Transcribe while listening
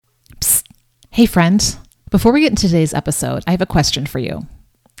Hey friend, before we get into today's episode, I have a question for you.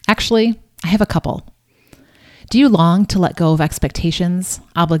 Actually, I have a couple. Do you long to let go of expectations,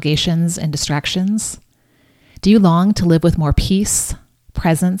 obligations, and distractions? Do you long to live with more peace,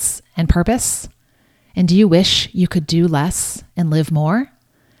 presence, and purpose? And do you wish you could do less and live more?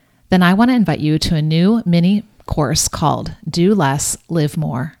 Then I want to invite you to a new mini course called Do Less, Live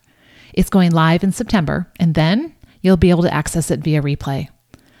More. It's going live in September, and then you'll be able to access it via replay.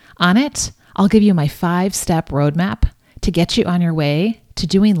 On it, I'll give you my 5-step roadmap to get you on your way to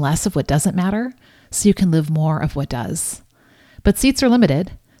doing less of what doesn't matter so you can live more of what does. But seats are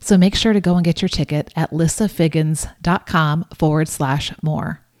limited, so make sure to go and get your ticket at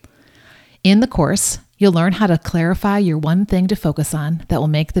lissafiggins.com/more. In the course, you'll learn how to clarify your one thing to focus on that will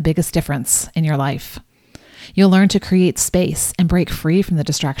make the biggest difference in your life. You'll learn to create space and break free from the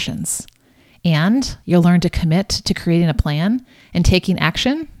distractions. And you'll learn to commit to creating a plan and taking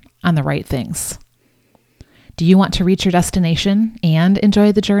action on the right things. Do you want to reach your destination and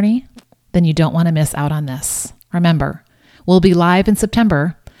enjoy the journey? Then you don't want to miss out on this. Remember, we'll be live in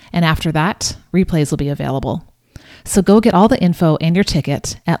September, and after that, replays will be available. So go get all the info and your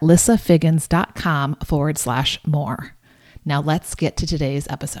ticket at lissafiggins.com/more. Now let's get to today's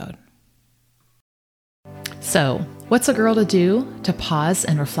episode. So, what's a girl to do to pause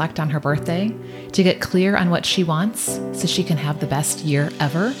and reflect on her birthday, to get clear on what she wants so she can have the best year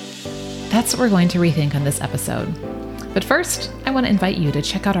ever? That's what we're going to rethink on this episode. But first, I want to invite you to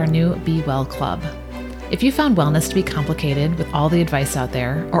check out our new Be Well Club. If you found wellness to be complicated with all the advice out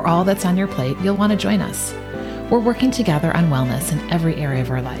there or all that's on your plate, you'll want to join us. We're working together on wellness in every area of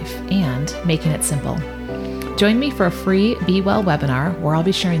our life and making it simple. Join me for a free Be Well webinar where I'll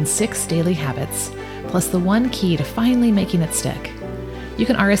be sharing 6 daily habits plus the one key to finally making it stick. You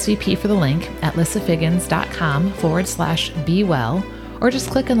can RSVP for the link at lissafiggins.com/bewell or just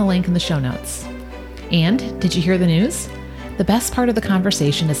click on the link in the show notes. And did you hear the news? The best part of the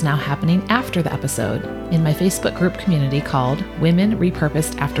conversation is now happening after the episode in my Facebook group community called Women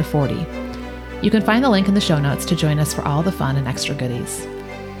Repurposed After 40. You can find the link in the show notes to join us for all the fun and extra goodies.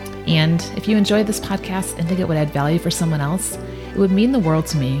 And if you enjoyed this podcast and think it would add value for someone else, it would mean the world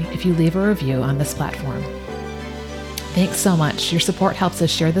to me if you leave a review on this platform. Thanks so much. Your support helps us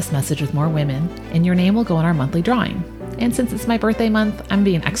share this message with more women, and your name will go in our monthly drawing. And since it's my birthday month, I'm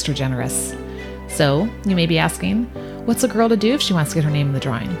being extra generous. So, you may be asking, what's a girl to do if she wants to get her name in the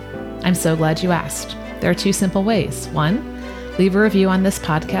drawing? I'm so glad you asked. There are 2 simple ways. 1, leave a review on this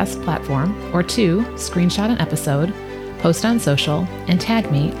podcast platform, or 2, screenshot an episode, post on social, and tag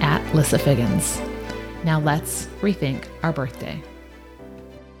me at Lissa Figgins. Now let's rethink our birthday.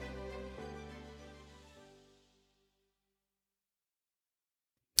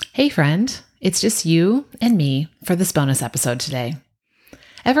 Hey friend, it's just you and me for this bonus episode today.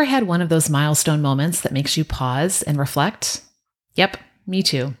 Ever had one of those milestone moments that makes you pause and reflect? Yep, me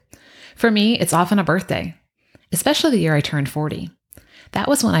too. For me, it's often a birthday, especially the year I turned 40. That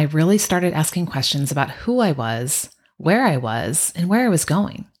was when I really started asking questions about who I was, where I was, and where I was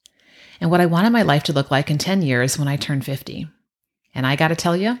going, and what I wanted my life to look like in 10 years when I turned 50. And I gotta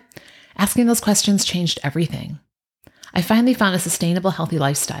tell you, asking those questions changed everything. I finally found a sustainable, healthy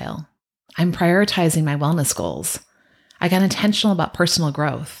lifestyle. I'm prioritizing my wellness goals. I got intentional about personal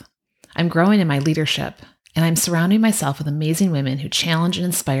growth. I'm growing in my leadership, and I'm surrounding myself with amazing women who challenge and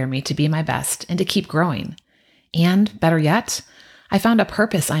inspire me to be my best and to keep growing. And better yet, I found a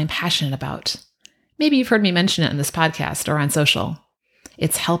purpose I am passionate about. Maybe you've heard me mention it in this podcast or on social.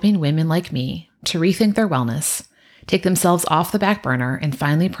 It's helping women like me to rethink their wellness, take themselves off the back burner, and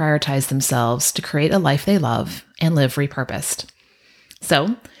finally prioritize themselves to create a life they love and live repurposed.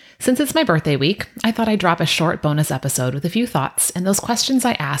 So, since it's my birthday week, I thought I'd drop a short bonus episode with a few thoughts and those questions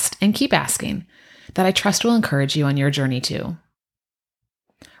I asked and keep asking that I trust will encourage you on your journey too.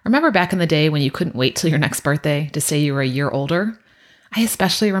 Remember back in the day when you couldn't wait till your next birthday to say you were a year older? I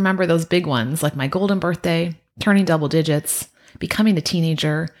especially remember those big ones like my golden birthday, turning double digits, becoming a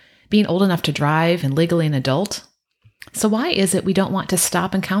teenager, being old enough to drive, and legally an adult. So why is it we don't want to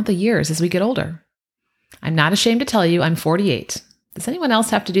stop and count the years as we get older? I'm not ashamed to tell you I'm 48. Does anyone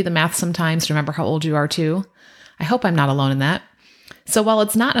else have to do the math sometimes to remember how old you are too? I hope I'm not alone in that. So while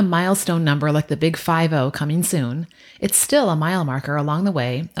it's not a milestone number like the big 50 coming soon, it's still a mile marker along the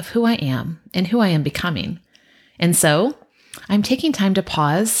way of who I am and who I am becoming. And so I'm taking time to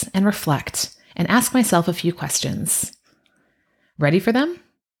pause and reflect and ask myself a few questions. Ready for them?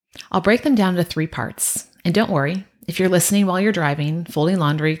 I'll break them down into 3 parts. And don't worry, if you're listening while you're driving, folding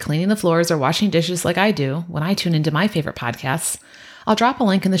laundry, cleaning the floors, or washing dishes like I do when I tune into my favorite podcasts, I'll drop a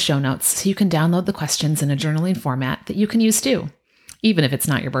link in the show notes so you can download the questions in a journaling format that you can use too, even if it's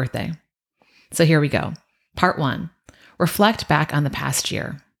not your birthday. So here we go. Part 1. Reflect back on the past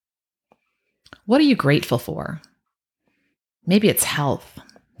year. What are you grateful for? Maybe it's health,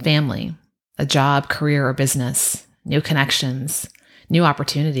 family, a job, career, or business, new connections, new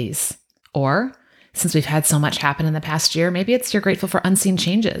opportunities. Or, since we've had so much happen in the past year, maybe it's you're grateful for unseen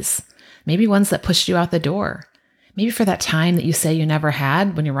changes, maybe ones that pushed you out the door, maybe for that time that you say you never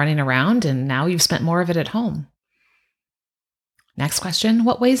had when you're running around and now you've spent more of it at home. Next question,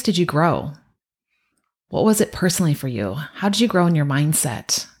 what ways did you grow? What was it personally for you? How did you grow in your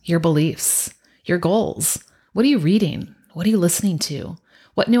mindset, your beliefs, your goals? What are you reading? What are you listening to?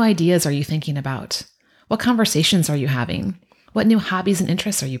 What new ideas are you thinking about? What conversations are you having? What new hobbies and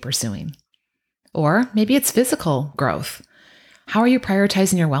interests are you pursuing? Or maybe it's physical growth. How are you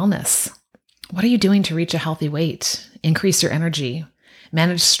prioritizing your wellness? What are you doing to reach a healthy weight, increase your energy,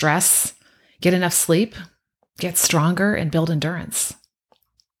 manage stress, get enough sleep, get stronger, and build endurance?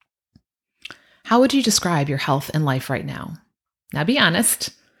 How would you describe your health and life right now? Now be honest.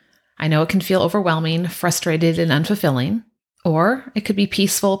 I know it can feel overwhelming, frustrated, and unfulfilling, or it could be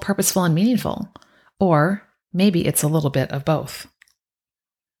peaceful, purposeful, and meaningful, or maybe it's a little bit of both.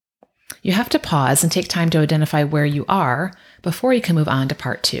 You have to pause and take time to identify where you are before you can move on to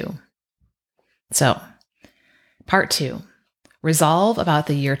part 2. So, part 2, resolve about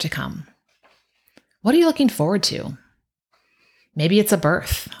the year to come. What are you looking forward to? Maybe it's a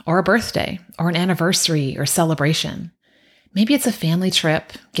birth or a birthday or an anniversary or celebration. Maybe it's a family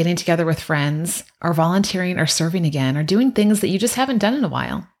trip, getting together with friends, or volunteering or serving again, or doing things that you just haven't done in a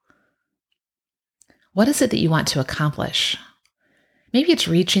while. What is it that you want to accomplish? Maybe it's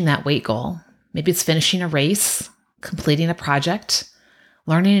reaching that weight goal. Maybe it's finishing a race, completing a project,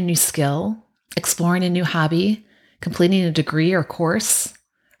 learning a new skill, exploring a new hobby, completing a degree or course,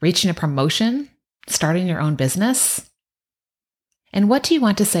 reaching a promotion, starting your own business. And what do you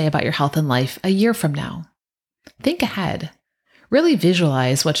want to say about your health and life a year from now? Think ahead. Really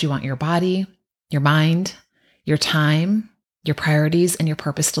visualize what you want your body, your mind, your time, your priorities, and your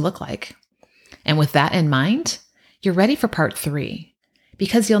purpose to look like. And with that in mind, you're ready for part 3,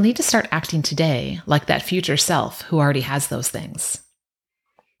 because you'll need to start acting today like that future self who already has those things.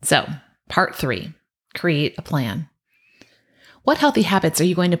 So, part 3, create a plan. What healthy habits are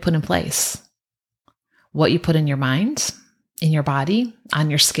you going to put in place? What you put in your mind, in your body, on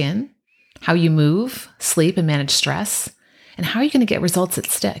your skin, how you move, sleep, and manage stress, and how are you going to get results that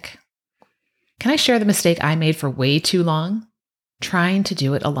stick? Can I share the mistake I made for way too long? Trying to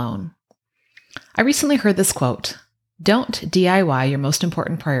do it alone. I recently heard this quote, "Don't DIY your most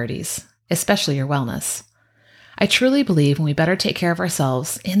important priorities, especially your wellness." I truly believe when we better take care of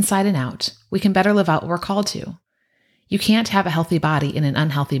ourselves inside and out, we can better live out what we're called to. You can't have a healthy body in an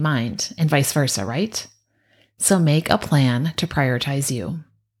unhealthy mind, and vice versa, right? So make a plan to prioritize you.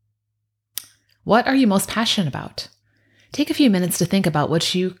 What are you most passionate about? Take a few minutes to think about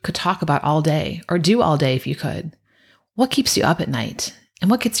what you could talk about all day, or do all day if you could. What keeps you up at night,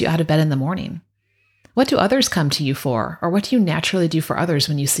 and what gets you out of bed in the morning? What do others come to you for, or what do you naturally do for others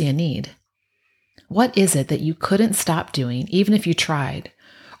when you see a need? What is it that you couldn't stop doing even if you tried,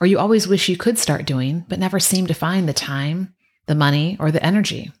 or you always wish you could start doing but never seem to find the time, the money, or the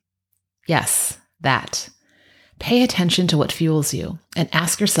energy? Yes, that. Pay attention to what fuels you and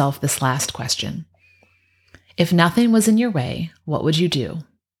ask yourself this last question. If nothing was in your way, what would you do?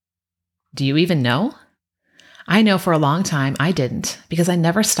 Do you even know? I know for a long time I didn't, because I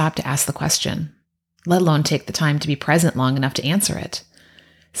never stopped to ask the question, let alone take the time to be present long enough to answer it.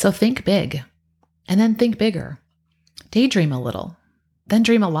 So think big, and then think bigger. Daydream a little, then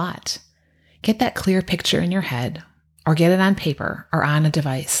dream a lot. Get that clear picture in your head, or get it on paper or on a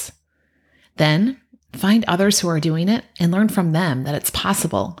device. Then find others who are doing it and learn from them that it's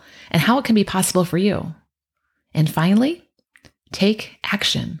possible and how it can be possible for you. And finally, take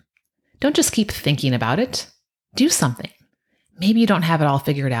action. Don't just keep thinking about it. Do something. Maybe you don't have it all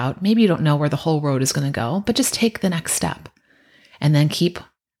figured out. Maybe you don't know where the whole road is going to go, but just take the next step. And then keep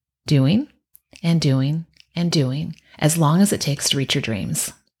doing and doing and doing as long as it takes to reach your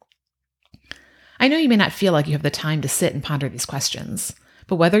dreams. I know you may not feel like you have the time to sit and ponder these questions,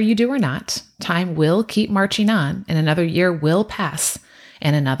 but whether you do or not, time will keep marching on and another year will pass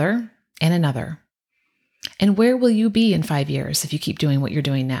and another and another. And where will you be in 5 years if you keep doing what you're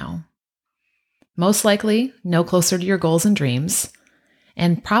doing now? Most likely, no closer to your goals and dreams,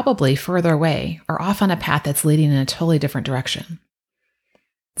 and probably further away or off on a path that's leading in a totally different direction.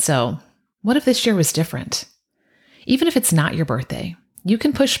 So, what if this year was different? Even if it's not your birthday, you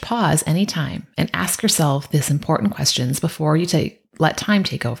can push pause anytime and ask yourself these important questions before you let time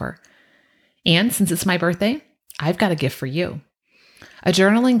take over. And since it's my birthday, I've got a gift for you. A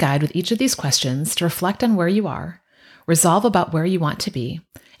journaling guide with each of these questions to reflect on where you are, resolve about where you want to be,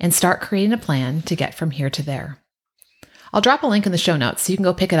 and start creating a plan to get from here to there. I'll drop a link in the show notes so you can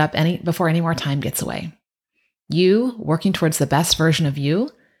go pick it up before any more time gets away. You working towards the best version of you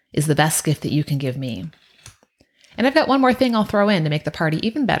is the best gift that you can give me. And I've got one more thing I'll throw in to make the party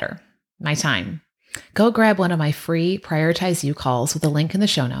even better: my time. Go grab one of my free Prioritize You calls with a link in the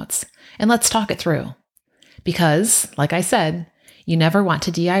show notes, and let's talk it through. Because, like I said, you never want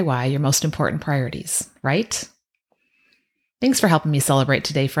to DIY your most important priorities, right? Thanks for helping me celebrate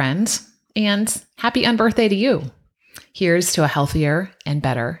today, friend, and happy unbirthday to you. Here's to a healthier and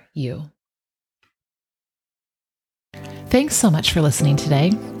better you. Thanks so much for listening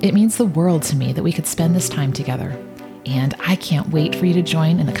today. It means the world to me that we could spend this time together. And I can't wait for you to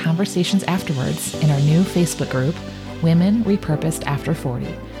join in the conversations afterwards in our new Facebook group, Women Repurposed After 40,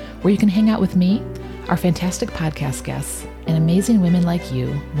 where you can hang out with me, our fantastic podcast guests, and amazing women like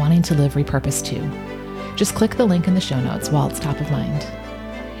you wanting to live repurposed too. Just click the link in the show notes while it's top of mind.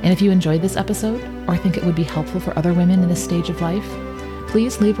 And if you enjoyed this episode or think it would be helpful for other women in this stage of life,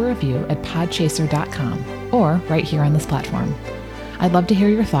 please leave a review at podchaser.com or right here on this platform. I'd love to hear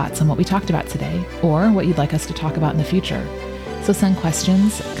your thoughts on what we talked about today or what you'd like us to talk about in the future. So send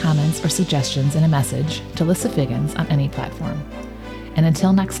questions, comments, or suggestions in a message to Lissa Figgins on any platform. And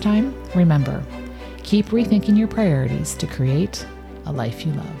until next time, remember, keep rethinking your priorities to create a life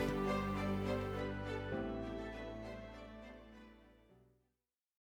you love.